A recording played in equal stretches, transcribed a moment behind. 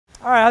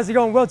All right, how's it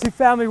going, WeldTube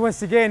family?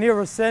 Once again, here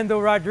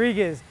Rosendo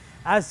Rodriguez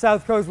at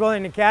South Coast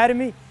Welding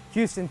Academy,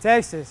 Houston,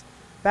 Texas.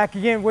 Back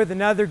again with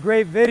another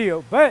great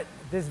video. But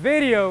this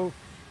video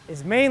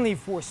is mainly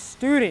for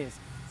students,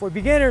 for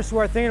beginners who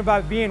are thinking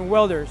about being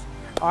welders.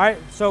 All right,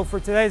 so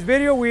for today's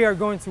video, we are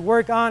going to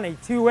work on a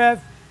 2F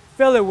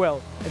fillet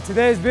weld. And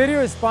today's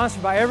video is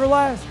sponsored by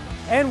Everlast,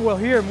 and we'll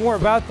hear more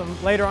about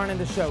them later on in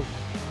the show.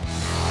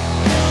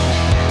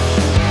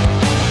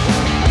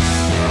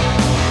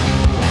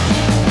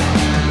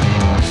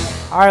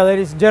 All right,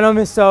 ladies and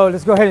gentlemen, so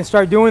let's go ahead and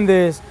start doing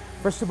this.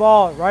 First of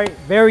all, right,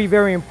 very,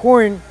 very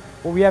important,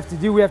 what we have to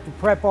do, we have to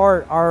prep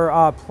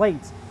our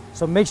plates.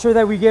 So make sure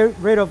that we get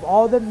rid of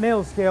all the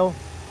mill scale,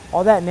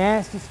 all that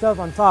nasty stuff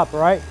on top, all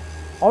right?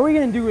 All we're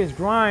gonna do is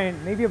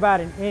grind maybe about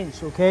 1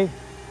 inch, okay?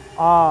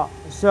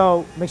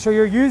 So make sure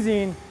you're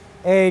using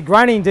a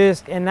grinding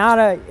disc and not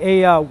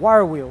a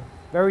wire wheel.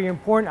 Very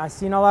important. I've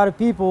seen a lot of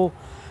people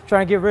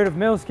trying to get rid of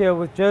mill scale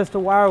with just a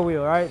wire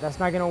wheel, all right? That's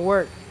not gonna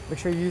work. Make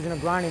sure you're using a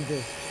grinding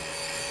disc.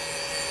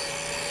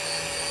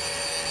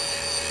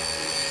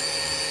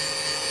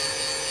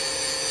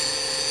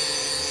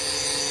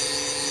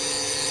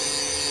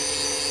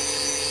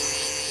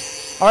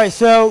 All right,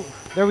 so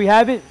there we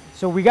have it.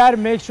 So we got to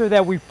make sure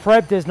that we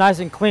prep this nice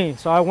and clean.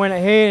 So I went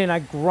ahead and I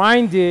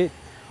grinded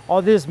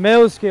all this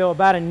mill scale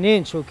about 1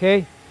 inch,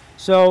 okay?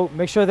 So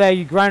make sure that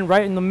you grind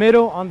right in the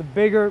middle on the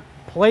bigger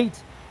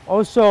plate.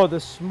 Also, the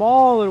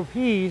small little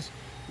piece,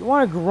 you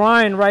want to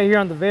grind right here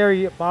on the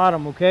very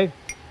bottom, okay?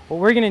 What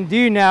we're going to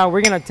do now,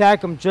 we're going to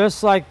tack them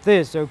just like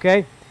this,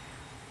 okay?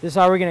 This is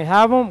how we're going to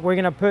have them. We're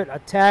going to put a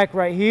tack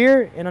right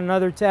here and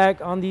another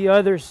tack on the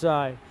other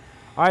side.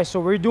 All right, so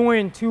we're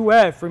doing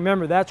 2F.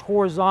 Remember, that's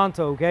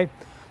horizontal, okay?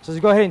 So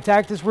let's go ahead and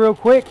tack this real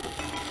quick.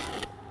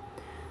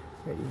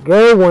 There you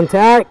go, one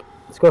tack.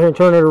 Let's go ahead and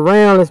turn it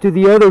around. Let's do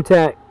the other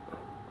tack.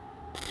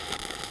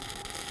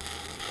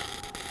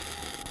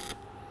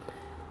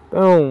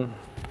 Boom.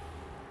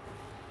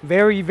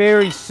 Very,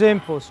 very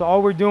simple. So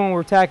all we're doing,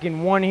 we're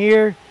tacking one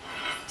here,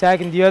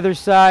 tacking the other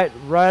side,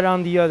 right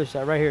on the other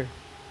side, right here.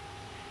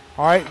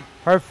 All right,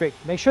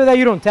 perfect. Make sure that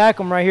you don't tack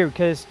them right here,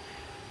 because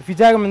if you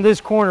tag them in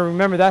this corner,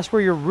 remember that's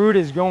where your root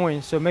is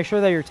going. So make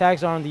sure that your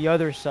tacks are on the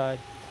other side.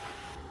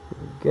 There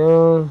we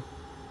go.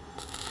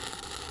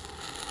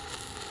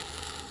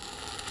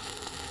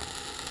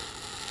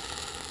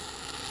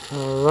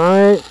 All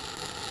right.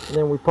 And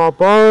then we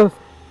pop off.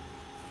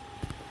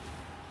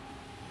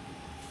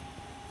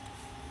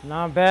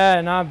 Not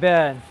bad, not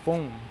bad.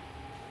 Boom.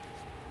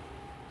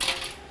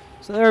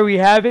 So there we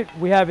have it.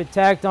 We have it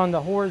tacked on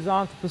the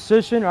horizontal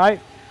position,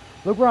 right?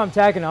 Look where I'm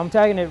tacking it. I'm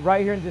tagging it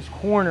right here in this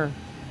corner.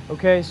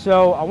 Okay,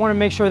 so I want to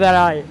make sure that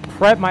I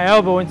prep my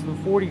elbow into the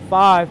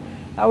 45.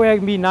 That way I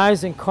can be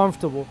nice and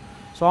comfortable.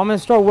 So I'm going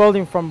to start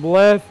welding from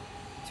left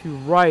to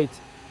right.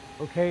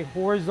 Okay,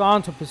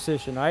 horizontal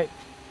position, right?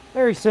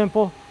 Very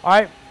simple. All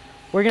right,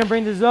 we're going to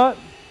bring this up.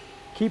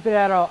 Keep it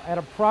at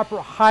a proper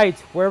height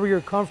wherever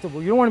you're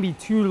comfortable. You don't want to be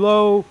too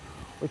low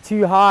or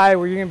too high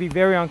where you're going to be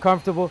very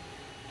uncomfortable.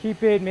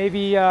 Keep it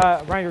maybe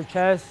around your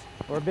chest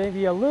or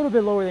maybe a little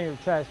bit lower than your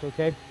chest,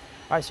 okay?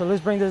 All right, so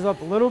let's bring this up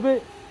a little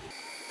bit.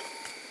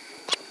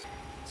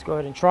 Let's go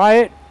ahead and try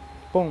it.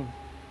 Boom.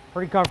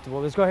 Pretty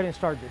comfortable. Let's go ahead and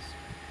start this.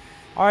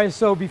 All right,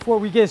 so before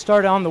we get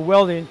started on the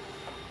welding,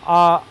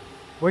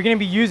 we're going to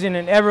be using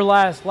an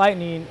Everlast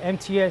Lightning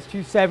MTS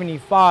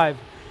 275.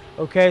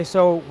 Okay,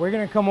 so we're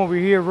going to come over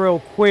here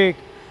real quick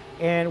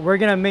and we're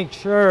going to make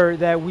sure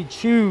that we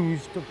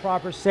choose the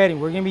proper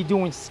setting. We're going to be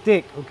doing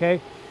stick, okay?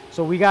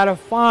 So we got to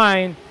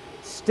find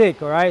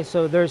stick, all right?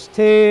 So there's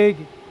TIG,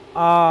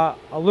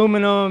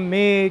 aluminum,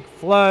 MIG,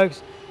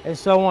 flux, and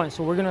so on.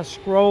 So we're going to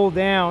scroll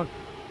down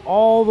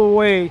all the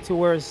way to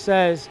where it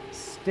says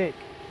stick.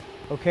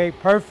 Okay,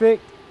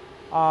 perfect.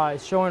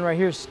 It's showing right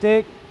here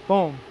stick.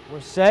 Boom,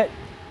 we're set.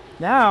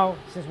 Now,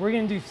 since we're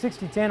gonna do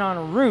 60-10 on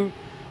a root,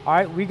 all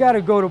right, we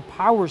gotta go to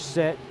power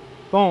set.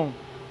 Boom,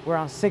 we're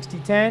on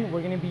 60-10.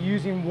 We're gonna be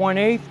using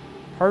 1/8.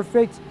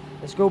 Perfect.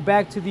 Let's go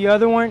back to the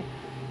other one.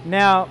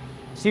 Now,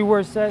 see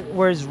where it says,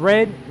 where it's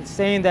red? It's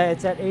saying that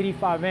it's at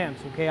 85 amps.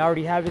 Okay, I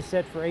already have it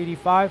set for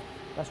 85.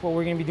 That's what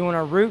we're gonna be doing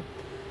our root.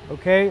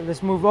 Okay,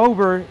 let's move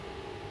over.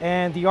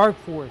 And the arc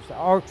force. The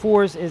arc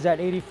force is at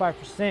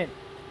 85%.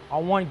 I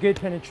want good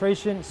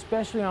penetration,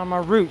 especially on my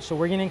root. So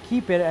we're gonna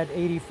keep it at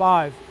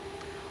 85.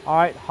 All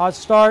right, hot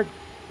start,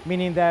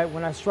 meaning that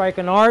when I strike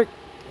an arc,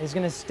 it's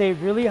gonna stay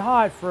really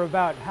hot for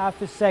about half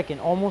a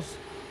second, almost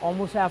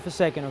half a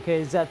second,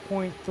 okay? It's at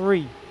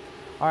 0.3.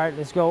 All right,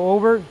 let's go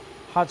over.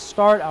 Hot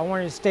start, I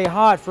want it to stay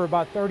hot for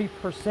about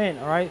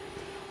 30%, all right?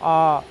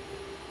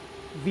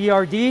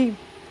 VRD,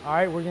 all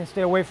right, we're gonna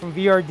stay away from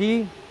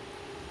VRD.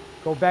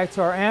 Go back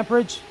to our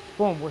amperage.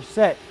 Boom, we're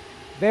set.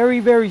 Very,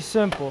 very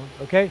simple,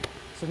 okay?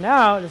 So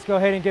now let's go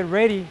ahead and get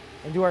ready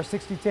and do our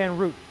 60-10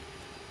 root.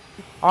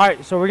 All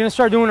right, so we're gonna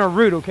start doing our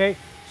root, okay?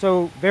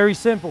 So very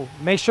simple.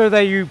 Make sure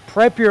that you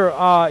prep your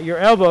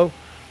elbow.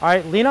 All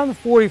right, lean on the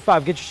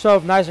 45. Get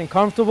yourself nice and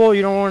comfortable.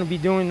 You don't want to be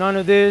doing none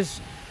of this.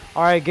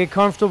 All right, get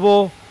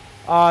comfortable.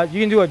 You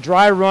can do a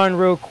dry run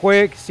real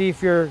quick, see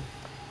if you're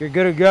good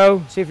to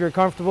go, see if you're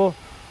comfortable.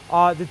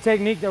 The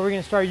technique that we're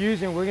gonna start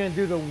using, we're gonna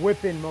do the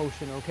whipping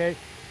motion, okay?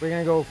 We're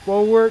gonna go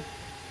forward,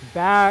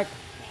 back,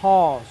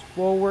 pause,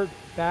 forward,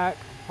 back,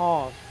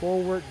 pause,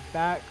 forward,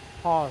 back,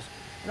 pause.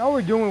 And all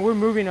we're doing, we're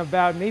moving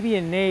about maybe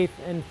an eighth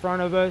in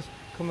front of us,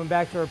 coming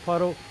back to our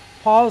puddle,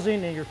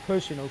 pausing, and you're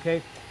pushing,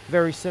 okay?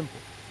 Very simple.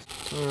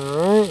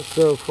 All right,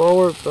 so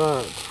forward,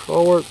 back,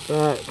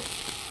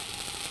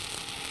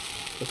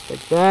 just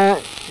like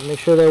that. Make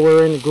sure that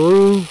we're in the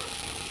groove.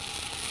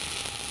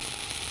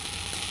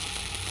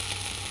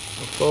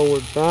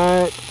 Forward,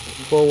 back,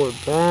 forward,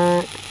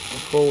 back,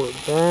 forward,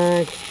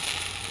 back,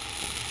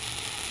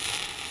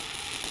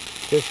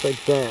 just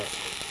like that.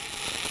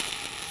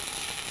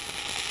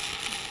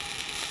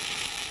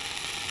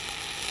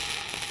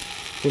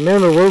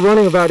 Remember, we're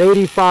running about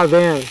 85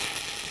 amps.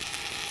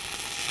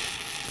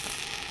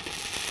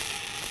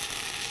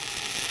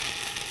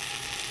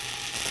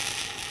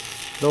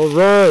 No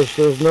rush,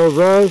 there's no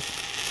rush.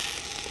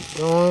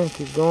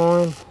 Keep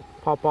going,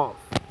 pop off.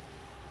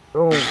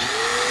 Boom.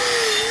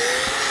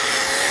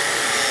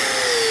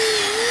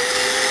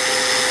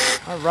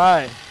 All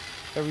right,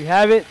 there we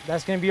have it.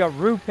 That's gonna be our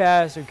root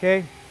pass,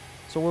 okay?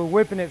 So we're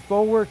whipping it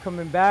forward,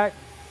 coming back,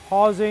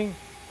 pausing,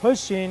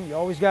 pushing. You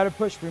always gotta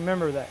push,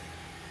 remember that.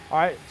 All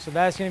right, so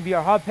that's gonna be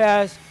our hot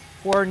pass.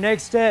 For our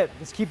next step,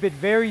 let's keep it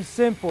very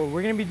simple.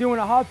 We're gonna be doing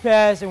a hot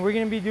pass and we're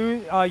gonna be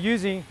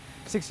using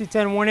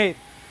 60-10-1/8.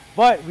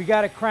 But we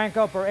gotta crank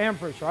up our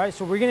amperage, all right?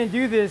 So we're gonna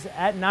do this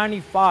at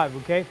 95,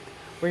 okay?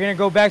 We're gonna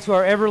go back to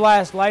our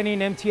Everlast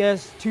Lightning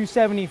MTS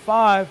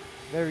 275.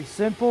 Very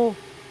simple.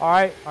 All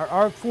right, our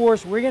arc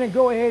force, we're gonna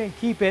go ahead and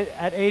keep it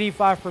at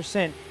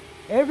 85%.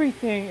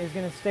 Everything is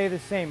gonna stay the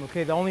same,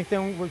 okay? The only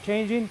thing we're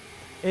changing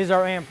is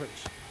our amperage.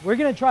 We're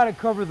gonna try to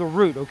cover the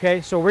root,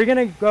 okay? So we're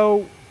gonna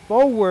go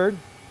forward,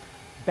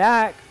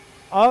 back,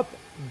 up,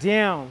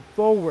 down,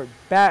 forward,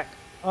 back,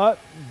 up,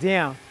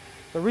 down.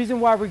 The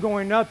reason why we're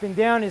going up and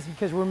down is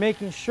because we're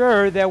making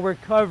sure that we're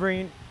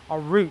covering our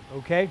root,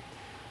 okay?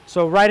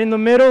 So right in the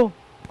middle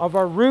of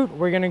our root,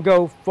 we're gonna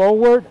go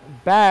forward,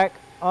 back,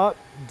 up,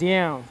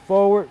 down,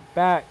 forward,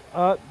 back,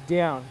 up,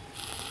 down.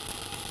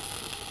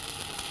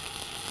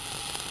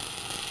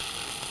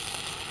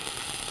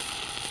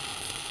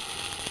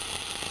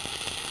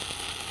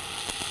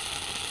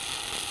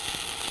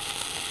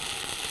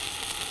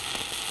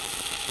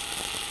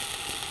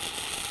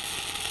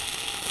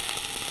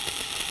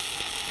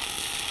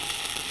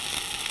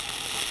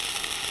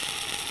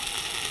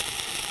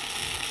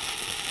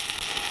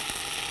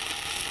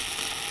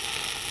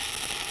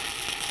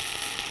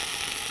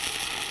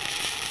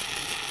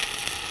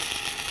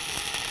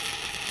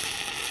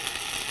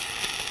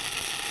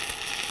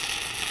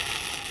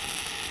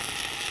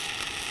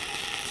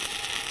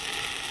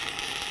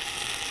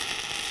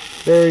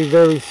 Very,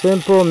 very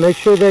simple. Make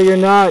sure that you're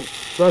not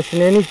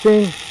rushing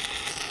anything.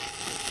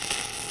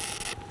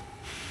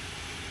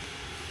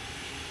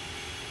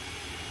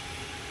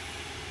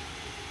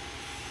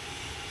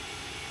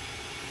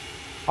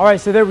 All right,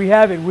 so there we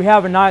have it. We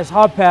have a nice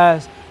hot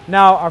pass.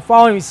 Now, our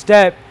following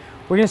step,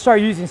 we're gonna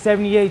start using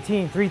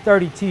 7018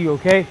 330T,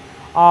 okay?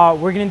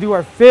 We're gonna do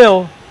our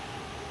fill,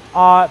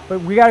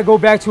 but we gotta go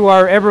back to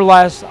our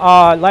Everlast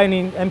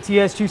Lightning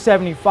MTS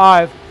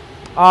 275.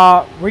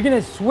 We're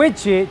gonna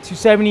switch it to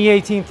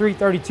 7018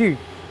 332.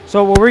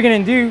 So what we're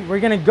gonna do, we're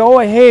gonna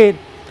go ahead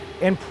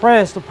and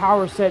press the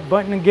power set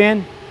button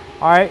again.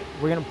 All right,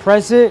 we're gonna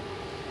press it.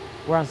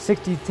 We're on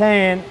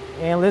 6010,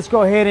 and let's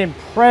go ahead and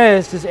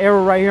press this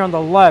arrow right here on the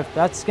left.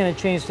 That's gonna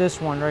change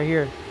this one right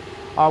here,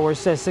 where it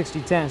says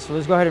 6010. So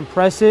let's go ahead and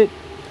press it.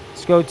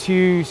 Let's go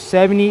to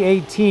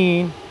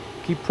 7018.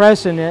 Keep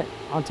pressing it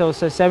until it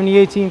says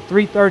 7018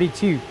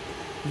 332.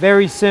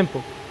 Very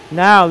simple.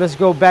 Now let's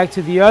go back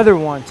to the other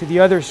one, to the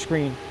other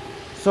screen.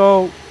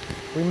 So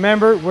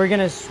remember, we're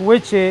gonna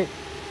switch it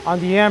on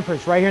the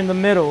amperage right here in the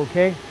middle,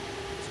 okay?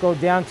 Let's go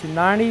down to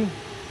 90.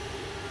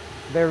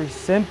 Very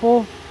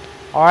simple.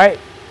 All right,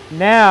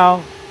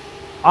 now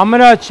I'm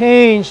gonna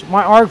change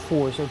my arc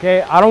force,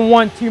 okay? I don't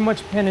want too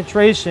much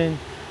penetration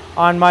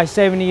on my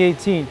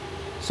 7018.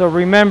 So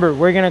remember,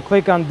 we're gonna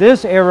click on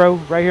this arrow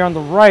right here on the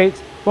right.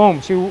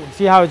 Boom,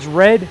 see how it's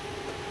red?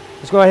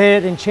 Let's go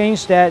ahead and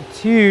change that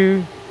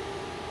to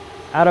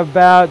at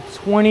about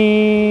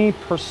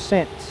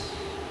 20%.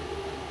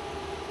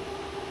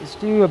 Let's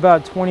do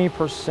about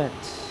 20%.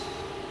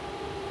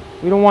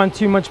 We don't want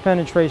too much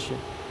penetration.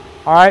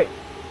 All right,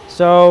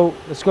 so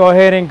let's go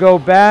ahead and go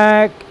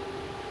back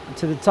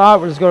to the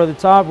top. Let's go to the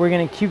top. We're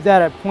gonna keep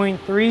that at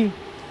 0.3,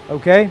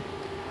 okay?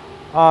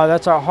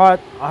 That's our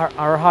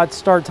hot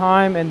start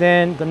time, and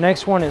then the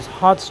next one is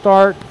hot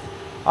start.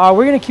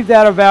 We're gonna keep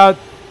that about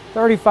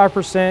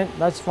 35%,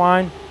 that's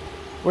fine.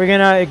 We're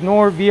gonna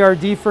ignore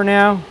VRD for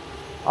now.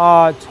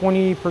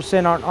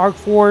 20% on arc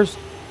force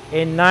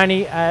and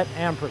 90 at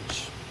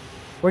amperage.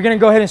 We're gonna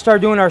go ahead and start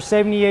doing our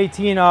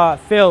 7018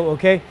 fill,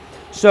 okay?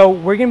 So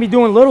we're gonna be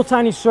doing little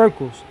tiny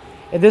circles,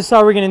 and this is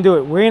how we're gonna do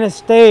it. We're gonna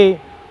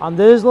stay on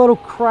this little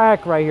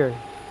crack right here.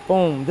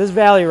 Boom, this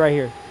valley right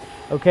here.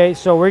 Okay,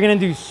 so we're gonna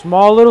do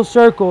small little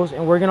circles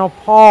and we're gonna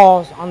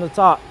pause on the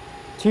top.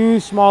 2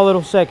 small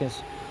little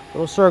seconds,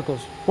 little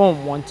circles.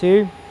 Boom, 1,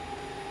 2,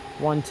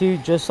 1, 2,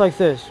 just like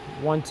this.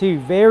 1, 2,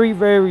 very,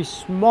 very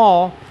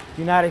small.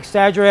 Do not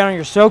exaggerate on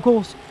your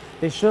circles.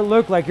 They should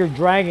look like you're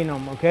dragging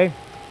them, okay?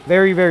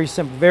 Very, very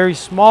simple, very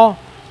small.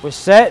 We're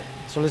set,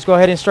 so let's go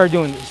ahead and start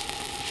doing this.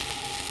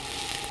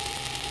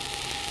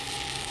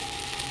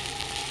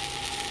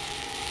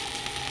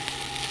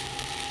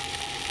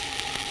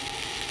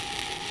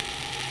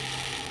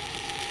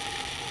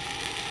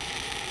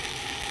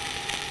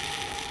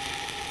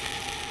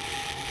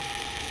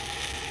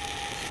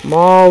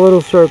 Small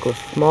little circles,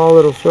 small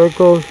little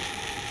circles.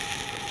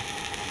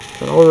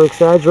 Don't over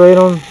exaggerate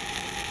them.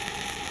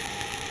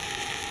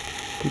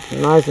 Keep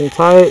them nice and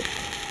tight.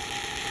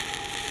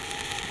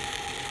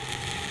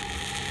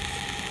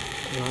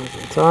 Nice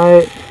and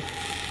tight.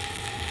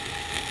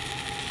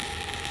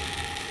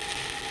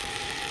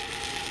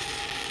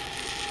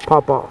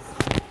 Pop off.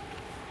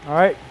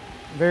 Alright,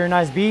 very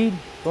nice bead.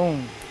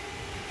 Boom.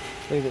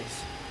 Look at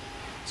this.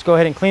 Let's go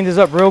ahead and clean this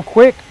up real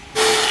quick.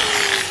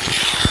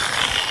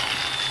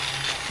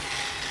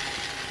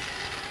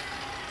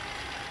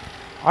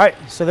 Alright,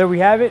 so there we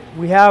have it.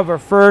 We have our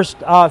first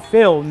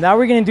fill. Now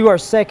we're going to do our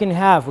second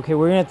half. Okay,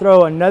 we're going to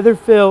throw another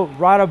fill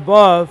right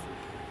above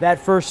that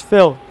first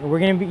fill. And we're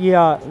going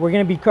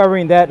to be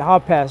covering that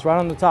hot pass right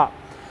on the top.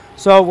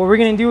 So what we're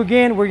going to do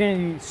again, we're going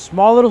to do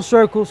small little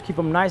circles, keep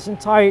them nice and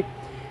tight.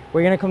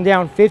 We're going to come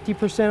down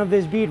 50% of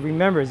this bead.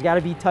 Remember, it's got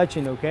to be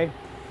touching, okay?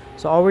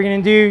 So all we're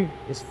going to do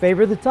is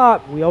favor the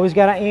top. We always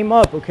got to aim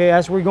up, okay,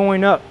 as we're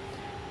going up.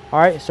 All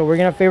right, so we're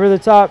gonna favor the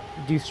top,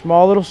 do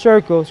small little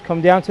circles,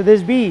 come down to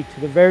this bead, to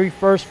the very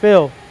first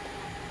fill.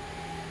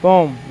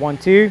 Boom, 1,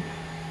 2,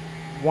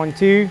 1,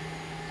 2,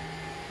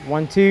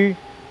 1, 2,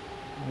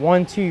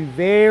 1, 2.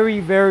 Very,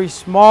 very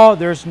small.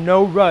 There's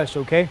no rush,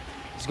 okay?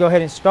 Let's go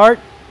ahead and start.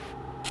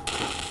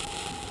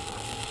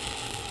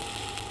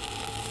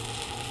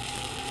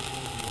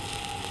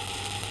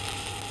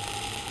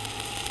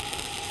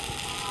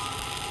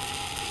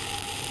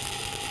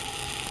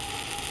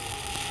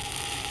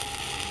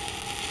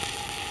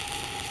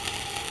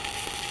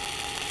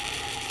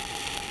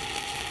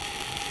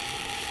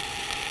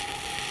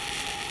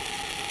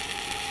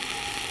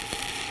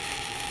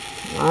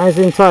 Nice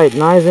and tight,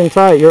 nice and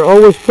tight. You're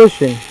always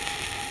pushing. 1,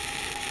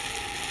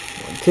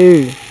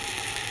 2,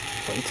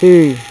 1,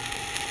 2,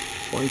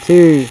 1,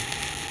 2,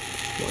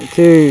 1,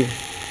 2,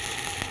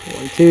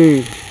 1,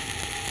 2,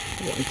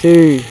 1,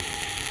 2,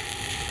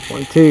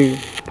 1, 2.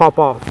 Pop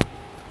off.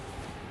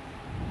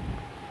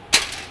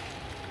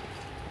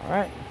 All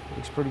right,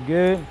 looks pretty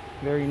good.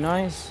 Very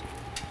nice.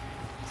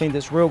 Clean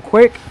this real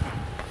quick.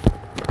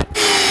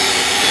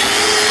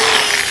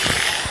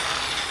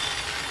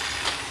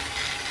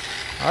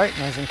 All right,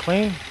 nice and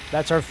clean.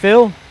 That's our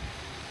fill.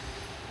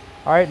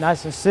 All right,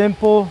 nice and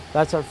simple.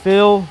 That's our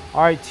fill.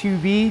 All right, 2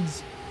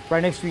 beads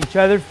right next to each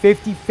other,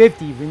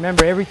 50-50.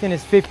 Remember, everything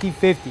is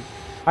 50-50.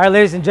 All right,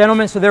 ladies and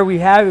gentlemen, so there we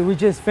have it. We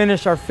just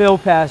finished our fill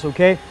pass,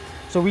 okay?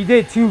 So we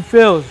did 2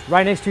 fills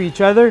right next to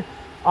each other,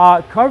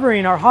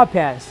 covering our hot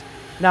pass.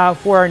 Now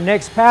for our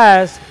next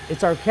pass,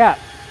 it's our cap.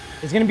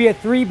 It's gonna be a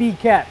 3 bead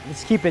cap.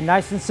 Let's keep it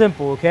nice and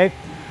simple, okay?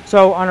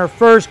 So on our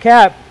first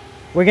cap,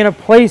 we're gonna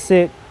place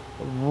it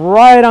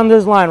right on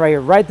this line right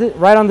here,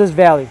 right on this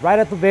valley, right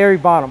at the very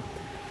bottom.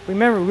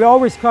 Remember, we're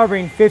always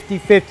covering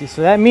 50-50,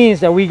 so that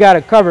means that we got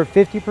to cover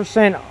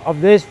 50% of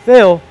this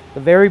fill, the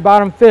very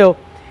bottom fill,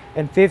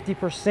 and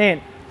 50%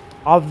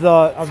 of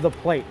the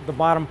plate, the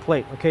bottom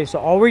plate. Okay, so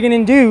all we're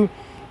gonna do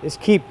is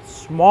keep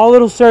small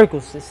little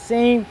circles, the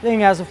same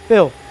thing as a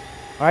fill.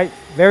 All right,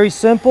 very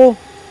simple,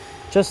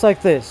 just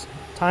like this.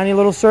 Tiny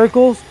little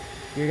circles.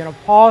 You're gonna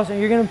pause and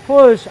you're gonna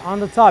push on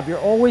the top. You're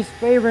always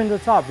favoring the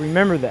top.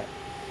 Remember that.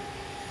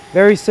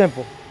 Very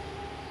simple.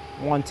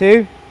 1,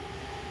 2,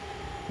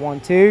 1,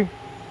 2,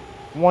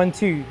 1,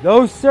 2.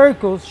 Those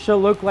circles should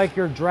look like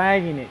you're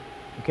dragging it,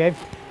 okay?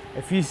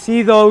 If you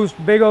see those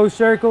big old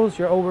circles,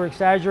 you're over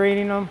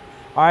exaggerating them.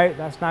 All right,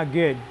 that's not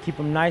good. Keep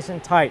them nice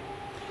and tight.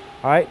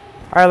 All right,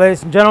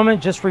 ladies and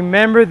gentlemen, just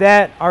remember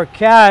that our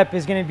cap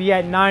is gonna be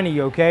at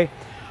 90, okay?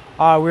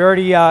 We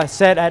already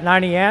set at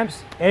 90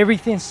 amps.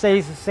 Everything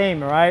stays the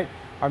same, all right?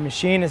 Our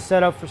machine is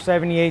set up for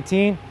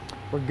 7018.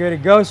 We're good to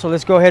go, so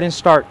let's go ahead and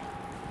start.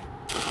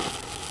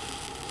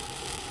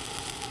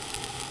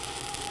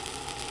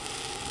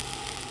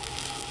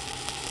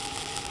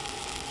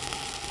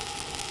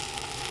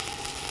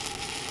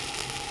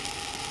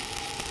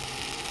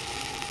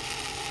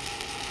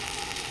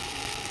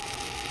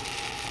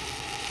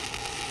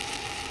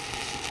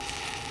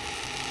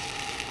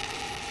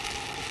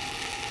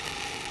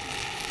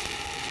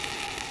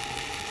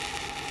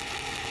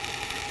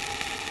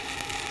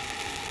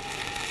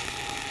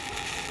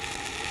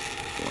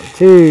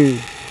 Two,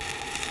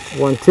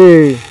 1,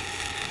 2,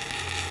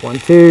 1,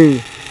 2,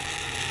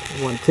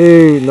 1,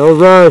 2. No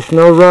rush,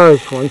 no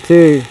rush. 1,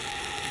 2,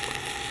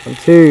 1,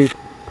 2.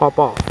 Pop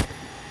off.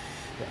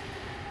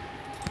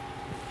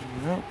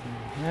 Nope,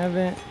 have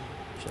it.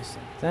 Just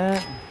like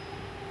that.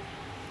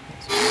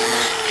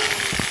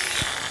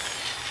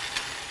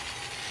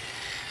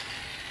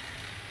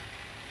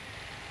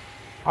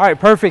 All right,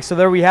 perfect. So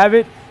there we have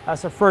it.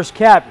 That's our first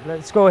cap.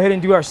 Let's go ahead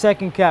and do our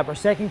second cap. Our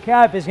second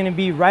cap is going to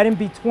be right in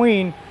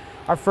between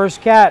our first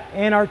cap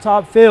and our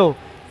top fill.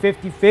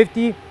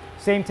 50-50,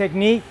 same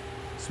technique,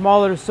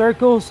 small little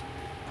circles,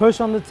 push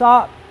on the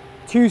top,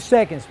 2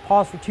 seconds,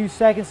 pause for 2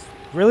 seconds,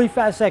 really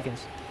fast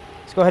seconds.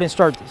 Let's go ahead and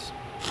start this.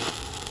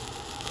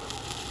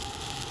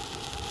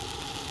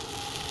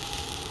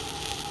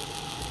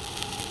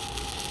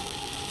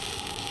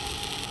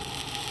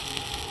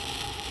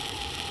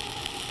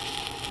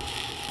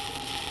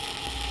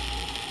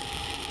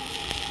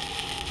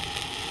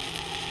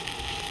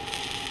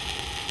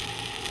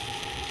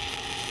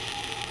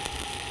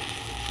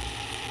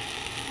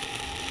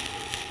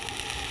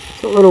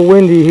 It's a little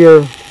windy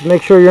here. Just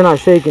make sure you're not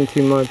shaking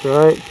too much,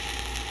 all right?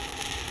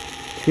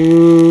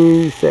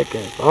 2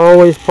 seconds.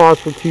 Always pause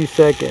for 2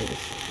 seconds.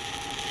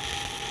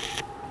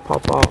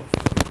 Pop off.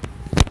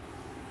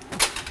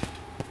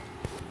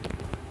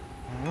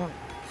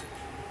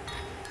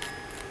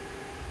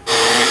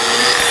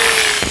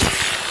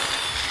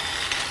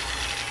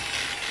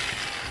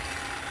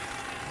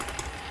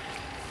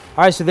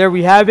 All right, so there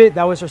we have it.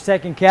 That was our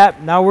second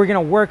cap. Now we're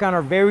gonna work on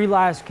our very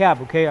last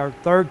cap, okay? Our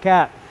third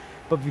cap.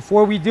 But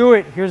before we do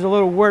it, here's a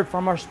little word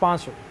from our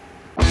sponsor.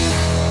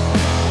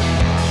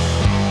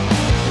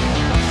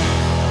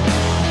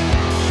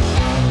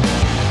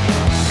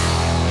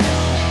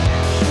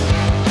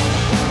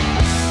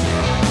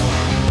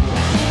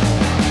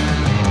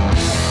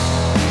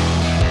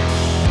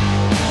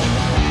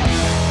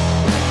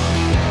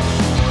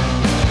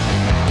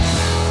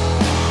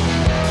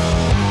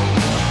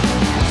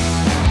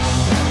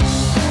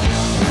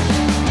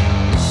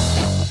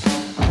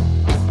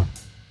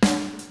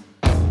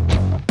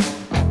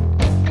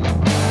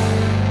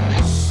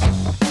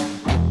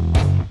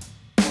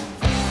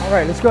 All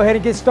right, let's go ahead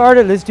and get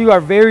started. Let's do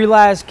our very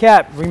last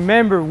cap.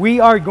 Remember, we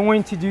are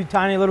going to do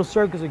tiny little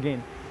circles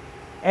again.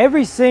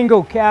 Every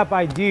single cap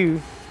I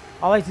do,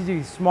 I like to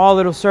do small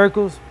little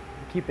circles,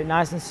 keep it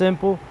nice and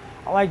simple.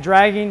 I like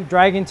dragging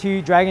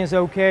too. Dragging is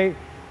okay.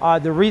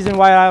 The reason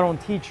why I don't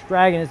teach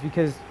dragging is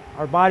because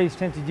our bodies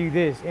tend to do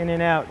this, in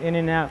and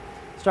out,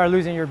 start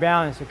losing your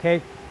balance,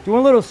 okay?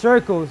 Doing little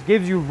circles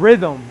gives you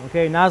rhythm,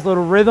 okay? Nice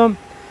little rhythm.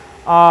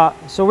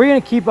 So we're gonna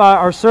keep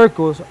our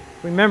circles.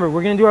 Remember,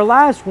 we're gonna do our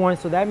last one,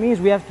 so that means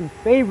we have to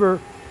favor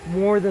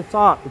more the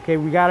top, okay?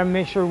 We gotta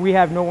make sure we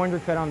have no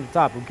undercut on the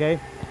top, okay?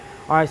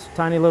 All right, so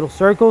tiny little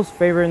circles,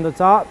 favoring the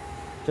top,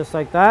 just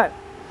like that.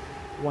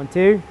 1,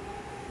 2,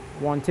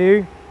 1,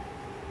 2,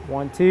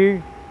 1,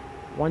 2,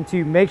 1,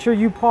 2. Make sure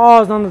you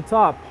pause on the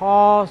top.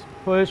 Pause,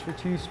 push for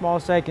 2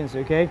 small seconds,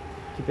 okay?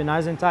 Keep it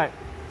nice and tight.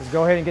 Let's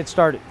go ahead and get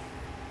started.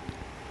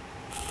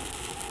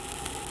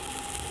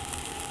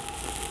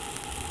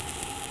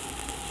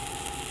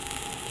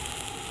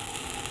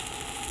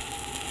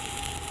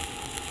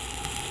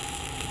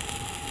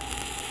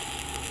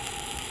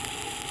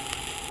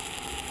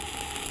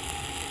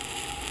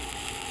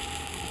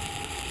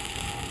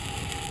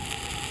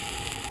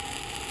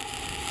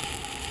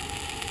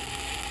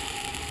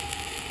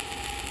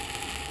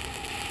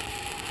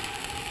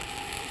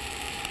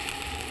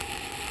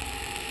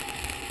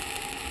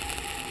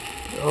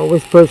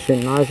 Always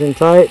pushing, nice and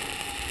tight.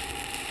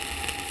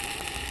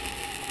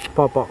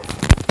 Pop off.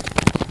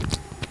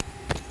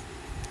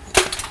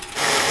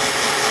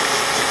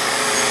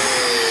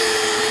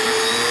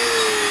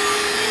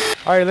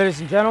 All right,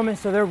 ladies and gentlemen,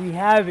 so there we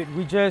have it.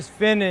 We just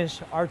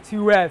finished our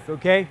 2F,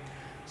 okay?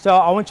 So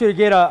I want you to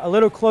get a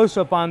little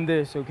close-up on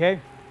this, okay?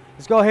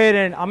 Let's go ahead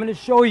and I'm gonna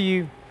show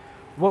you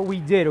what we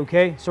did,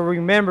 okay? So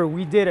remember,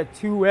 we did a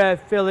 2F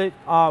fillet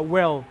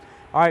weld.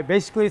 All right,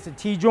 basically it's a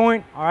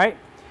T-joint, all right?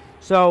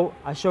 So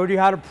I showed you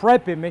how to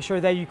prep it. Make sure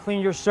that you clean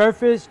your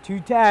surface,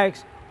 2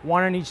 tacks,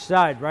 1 on each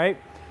side, right?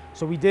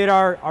 So we did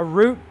our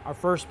root, our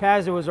first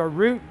pass, it was our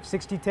root,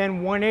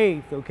 60-10,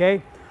 1/8,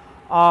 okay?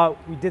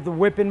 We did the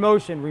whip in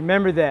motion,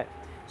 remember that.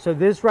 So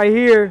this right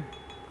here,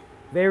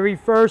 very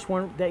first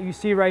one that you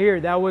see right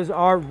here, that was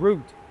our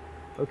root,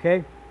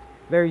 okay?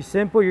 Very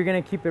simple, you're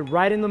gonna keep it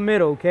right in the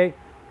middle, okay?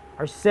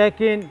 Our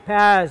second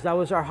pass, that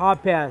was our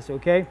hot pass,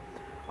 okay?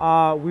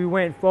 We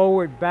went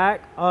forward,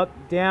 back, up,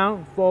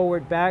 down,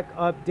 forward, back,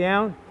 up,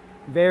 down.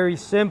 Very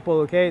simple,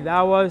 okay?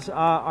 That was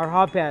our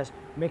hot pass.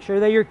 Make sure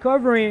that you're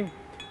covering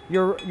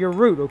your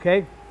root,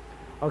 okay?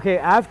 Okay,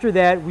 after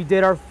that, we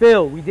did our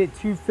fill. We did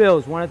 2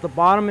 fills, one at the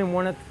bottom and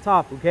one at the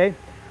top, okay?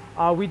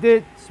 We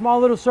did small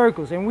little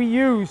circles, and we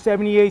used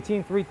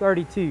 70-18,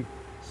 332.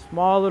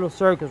 Small little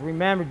circles.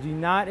 Remember, do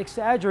not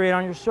exaggerate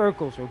on your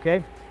circles,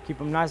 okay? Keep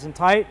them nice and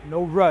tight,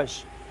 no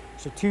rush.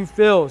 So 2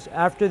 fills.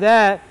 After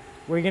that,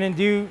 we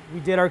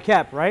did our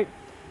cap, right?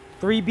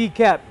 3B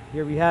cap,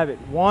 here we have it.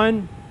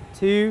 1,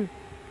 2,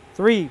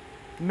 3.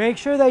 Make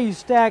sure that you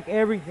stack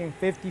everything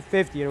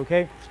 50-50,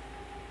 okay?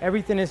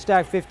 Everything is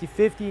stacked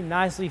 50-50,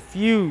 nicely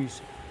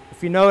fused.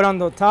 If you note on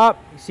the top,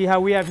 you see how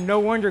we have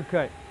no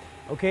undercut,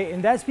 okay?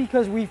 And that's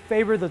because we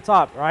favor the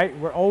top, right?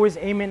 We're always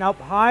aiming up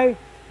high,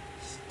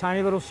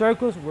 tiny little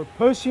circles. We're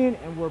pushing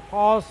and we're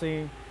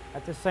pausing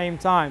at the same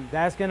time.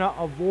 That's gonna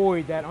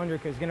avoid that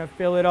undercut. It's gonna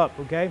fill it up,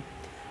 okay?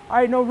 All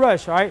right, no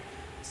rush, all right?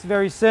 It's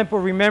very simple.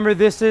 Remember,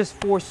 this is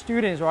for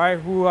students, all right,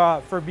 who,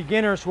 for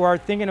beginners who are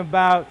thinking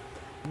about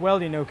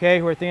welding, okay?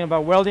 Who are thinking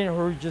about welding or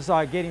who are just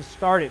getting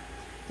started.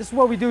 This is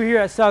what we do here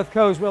at South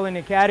Coast Welding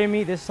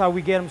Academy. This is how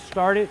we get them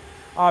started,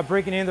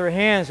 breaking in their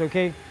hands,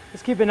 okay?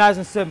 Let's keep it nice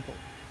and simple.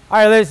 All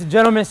right, ladies and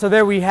gentlemen, so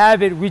there we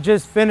have it. We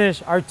just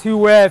finished our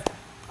 2F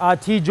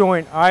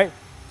T-joint, all right?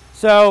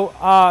 So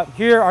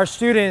here our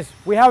students,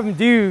 we have them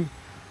do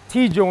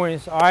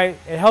T-joints, all right?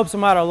 It helps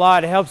them out a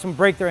lot. It helps them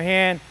break their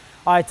hand.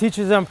 It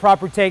teaches them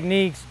proper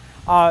techniques,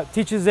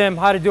 teaches them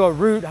how to do a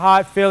root,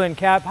 hot, fill, and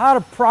cap, how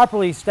to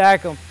properly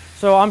stack them.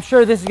 So I'm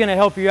sure this is gonna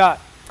help you out.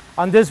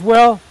 On this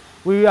weld,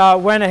 we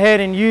went ahead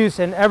and used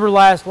an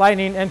Everlast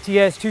Lightning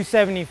MTS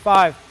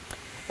 275,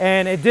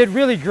 and it did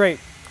really great.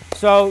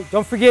 So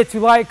don't forget to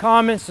like,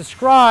 comment,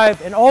 subscribe,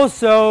 and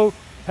also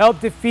help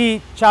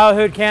defeat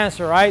childhood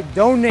cancer, all right?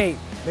 Donate,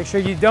 make sure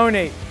you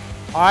donate,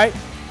 all right?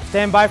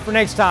 Stand by for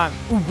next time.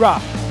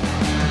 Hoorah!